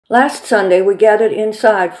Last Sunday, we gathered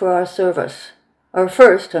inside for our service, our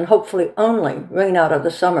first and hopefully only rain out of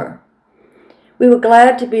the summer. We were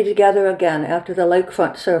glad to be together again after the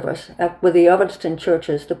lakefront service with the Evanston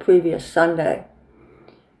churches the previous Sunday.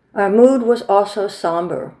 Our mood was also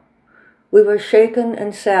somber. We were shaken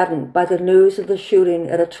and saddened by the news of the shooting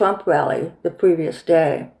at a Trump rally the previous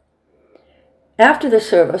day. After the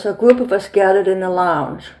service, a group of us gathered in the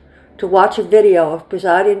lounge to watch a video of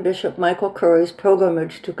Presiding Bishop Michael Curry's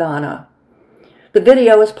pilgrimage to Ghana. The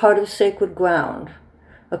video is part of Sacred Ground,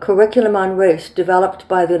 a curriculum on race developed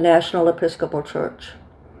by the National Episcopal Church.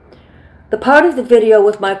 The part of the video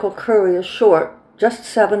with Michael Curry is short, just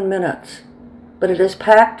 7 minutes, but it is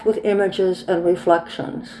packed with images and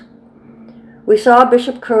reflections. We saw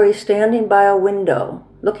Bishop Curry standing by a window,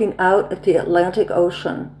 looking out at the Atlantic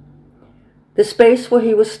Ocean. The space where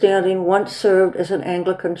he was standing once served as an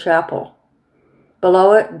Anglican chapel.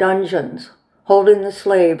 Below it, dungeons, holding the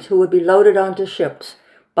slaves who would be loaded onto ships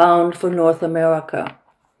bound for North America.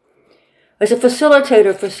 As a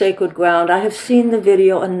facilitator for Sacred Ground, I have seen the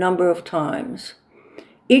video a number of times.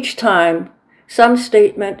 Each time, some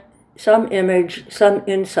statement, some image, some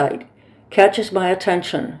insight catches my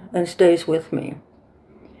attention and stays with me.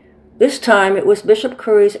 This time, it was Bishop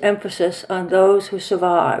Curry's emphasis on those who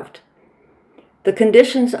survived. The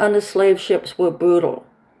conditions on the slave ships were brutal.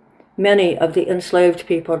 Many of the enslaved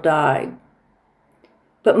people died.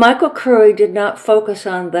 But Michael Curry did not focus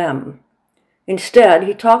on them. Instead,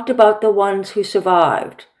 he talked about the ones who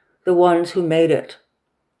survived, the ones who made it.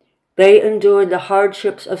 They endured the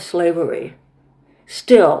hardships of slavery.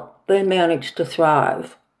 Still, they managed to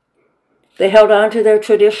thrive. They held on to their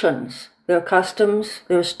traditions, their customs,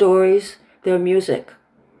 their stories, their music.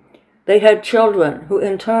 They had children who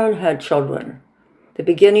in turn had children, the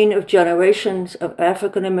beginning of generations of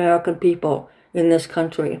African American people in this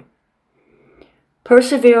country.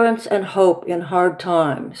 Perseverance and hope in hard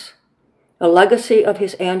times, a legacy of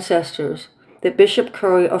his ancestors that Bishop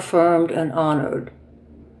Curry affirmed and honored.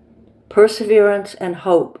 Perseverance and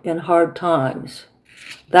hope in hard times,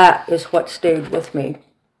 that is what stayed with me.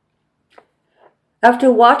 After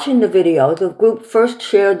watching the video, the group first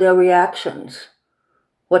shared their reactions,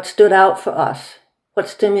 what stood out for us, what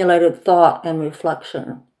stimulated thought and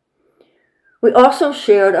reflection. We also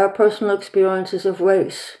shared our personal experiences of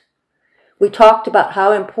race. We talked about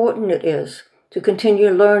how important it is to continue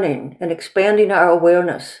learning and expanding our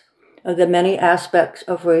awareness of the many aspects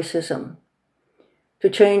of racism, to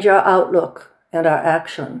change our outlook and our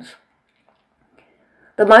actions.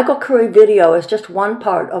 The Michael Curry video is just one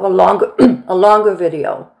part of a longer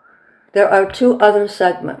video. There are 2 other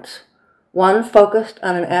segments, one focused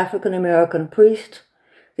on an African American priest,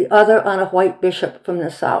 the other on a white bishop from the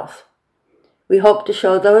South. We hope to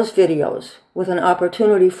show those videos with an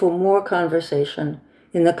opportunity for more conversation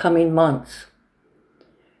in the coming months.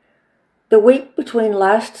 The week between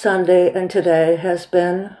last Sunday and today has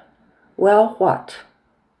been, well, what?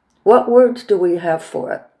 What words do we have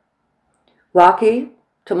for it? Rocky,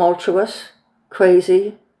 tumultuous,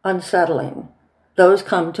 crazy, unsettling. Those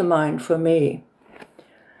come to mind for me.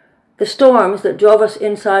 The storms that drove us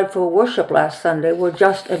inside for worship last Sunday were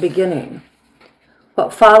just a beginning.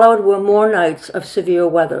 What followed were more nights of severe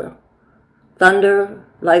weather. Thunder,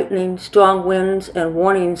 lightning, strong winds, and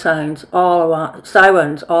warning sirens all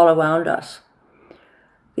around us.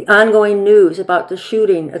 The ongoing news about the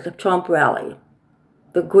shooting at the Trump rally,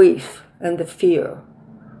 the grief and the fear,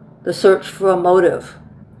 the search for a motive,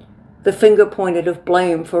 the finger pointed of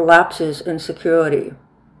blame for lapses in security.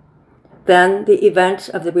 Then the events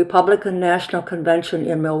of the Republican National Convention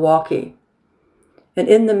in Milwaukee. And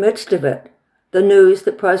in the midst of it, the news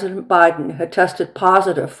that President Biden had tested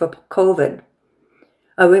positive for COVID.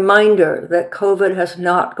 A reminder that COVID has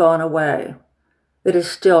not gone away. It is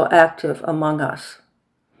still active among us.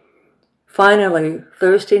 Finally,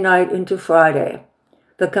 Thursday night into Friday,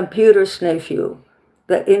 the computer snafu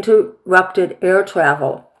that interrupted air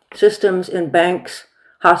travel, systems in banks,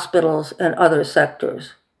 hospitals, and other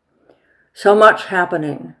sectors. So much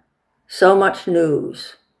happening, so much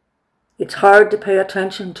news. It's hard to pay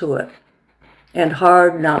attention to it, and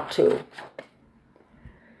hard not to.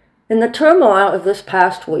 In the turmoil of this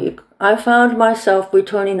past week, I found myself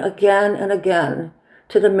returning again and again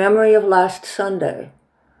to the memory of last Sunday,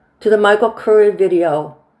 to the Michael Curry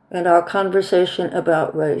video and our conversation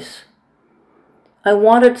about race. I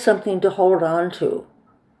wanted something to hold on to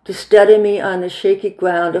steady me on the shaky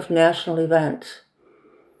ground of national events.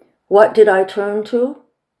 What did I turn to?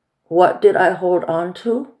 What did I hold on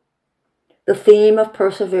to? The theme of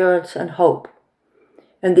perseverance and hope,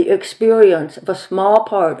 and the experience of a small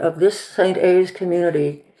part of this St. A's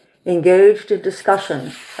community engaged in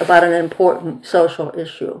discussion about an important social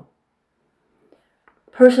issue.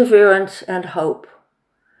 Perseverance and hope.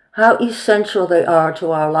 How essential they are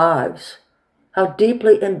to our lives. How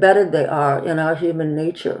deeply embedded they are in our human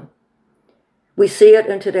nature. We see it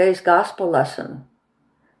in today's gospel lesson.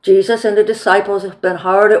 Jesus and the disciples have been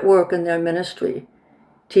hard at work in their ministry,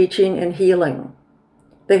 teaching and healing.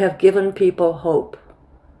 They have given people hope.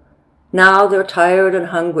 Now they're tired and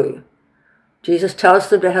hungry. Jesus tells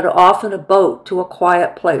them to head off in a boat to a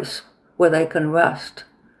quiet place where they can rest.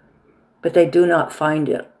 But they do not find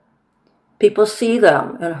it. People see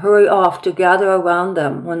them and hurry off to gather around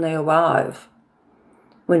them when they arrive.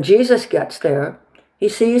 When Jesus gets there, he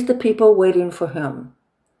sees the people waiting for him.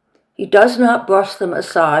 He does not brush them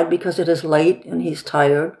aside because it is late and he's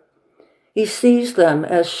tired. He sees them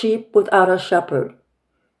as sheep without a shepherd.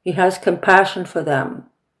 He has compassion for them.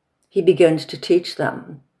 He begins to teach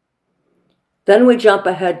them. Then we jump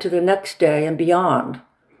ahead to the next day and beyond.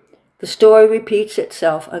 The story repeats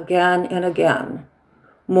itself again and again.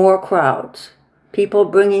 More crowds, people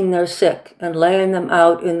bringing their sick and laying them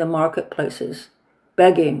out in the marketplaces,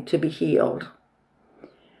 begging to be healed.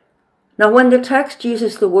 Now, when the text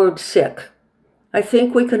uses the word sick, I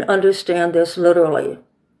think we can understand this literally.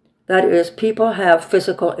 That is, people have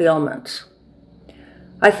physical ailments.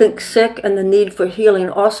 I think sick and the need for healing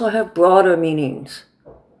also have broader meanings.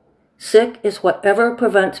 Sick is whatever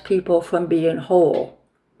prevents people from being whole,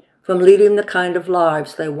 from leading the kind of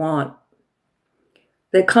lives they want.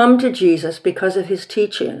 They come to Jesus because of his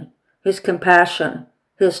teaching, his compassion,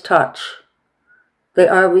 his touch. They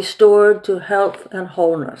are restored to health and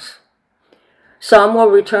wholeness. Some will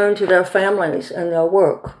return to their families and their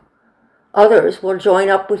work. Others will join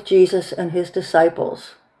up with Jesus and his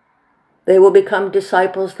disciples. They will become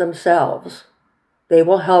disciples themselves. They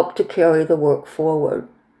will help to carry the work forward.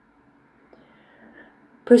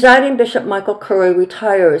 Presiding Bishop Michael Curry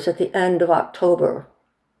retires at the end of October.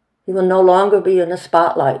 He will no longer be in the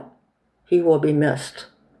spotlight. He will be missed.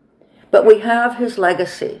 But we have his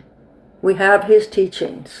legacy. We have his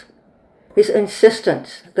teachings, his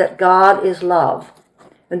insistence that God is love,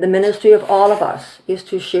 and the ministry of all of us is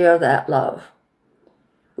to share that love.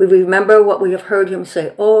 We remember what we have heard him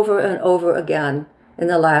say over and over again in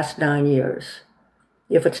the last 9 years.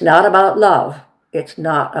 If it's not about love, it's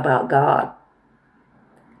not about God.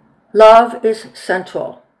 Love is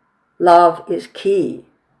central. Love is key.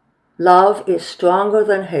 Love is stronger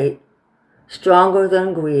than hate, stronger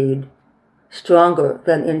than greed, stronger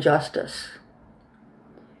than injustice.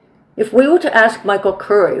 If we were to ask Michael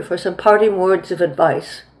Curry for some parting words of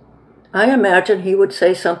advice, I imagine he would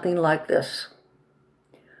say something like this.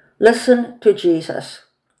 Listen to Jesus.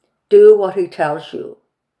 Do what he tells you.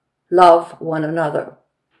 Love one another.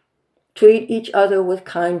 Treat each other with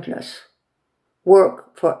kindness.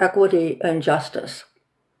 Work for equity and justice.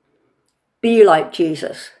 Be like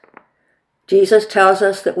Jesus. Jesus tells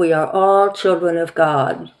us that we are all children of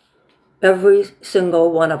God, every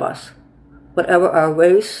single one of us, whatever our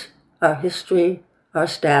race, our history, our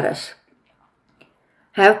status.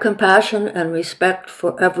 Have compassion and respect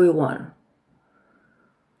for everyone.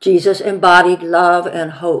 Jesus embodied love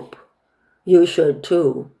and hope. You should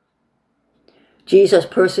too. Jesus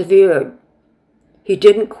persevered. He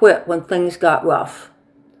didn't quit when things got rough.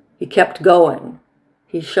 He kept going.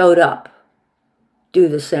 He showed up. Do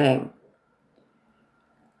the same.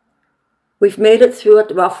 We've made it through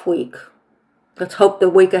a rough week. Let's hope the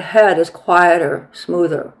week ahead is quieter,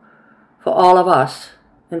 smoother, for all of us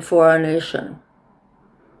and for our nation.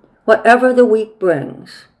 Whatever the week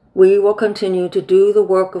brings, we will continue to do the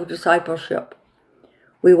work of discipleship.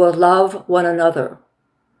 We will love one another.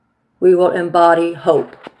 We will embody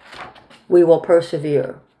hope. We will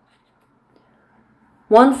persevere.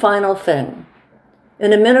 One final thing.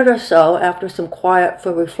 In a minute or so, after some quiet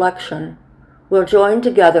for reflection, we'll join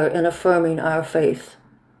together in affirming our faith.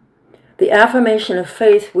 The affirmation of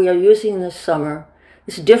faith we are using this summer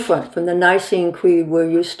is different from the Nicene Creed we're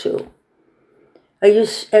used to.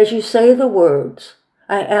 As you say the words,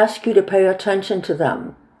 I ask you to pay attention to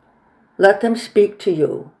them. Let them speak to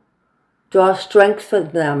you. Draw strength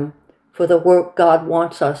from them for the work God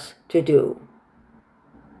wants us to do.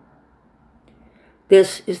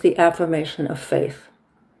 This is the affirmation of faith.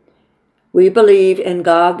 We believe in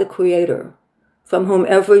God the Creator, from whom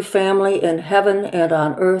every family in heaven and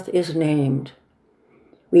on earth is named.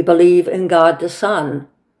 We believe in God the Son,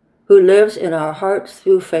 who lives in our hearts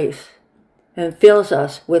through faith and fills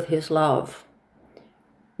us with his love.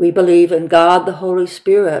 We believe in God the Holy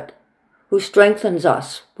Spirit, who strengthens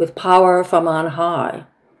us with power from on high.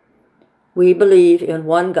 We believe in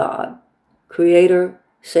one God, Creator,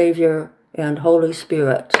 Savior, and Holy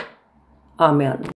Spirit. Amen.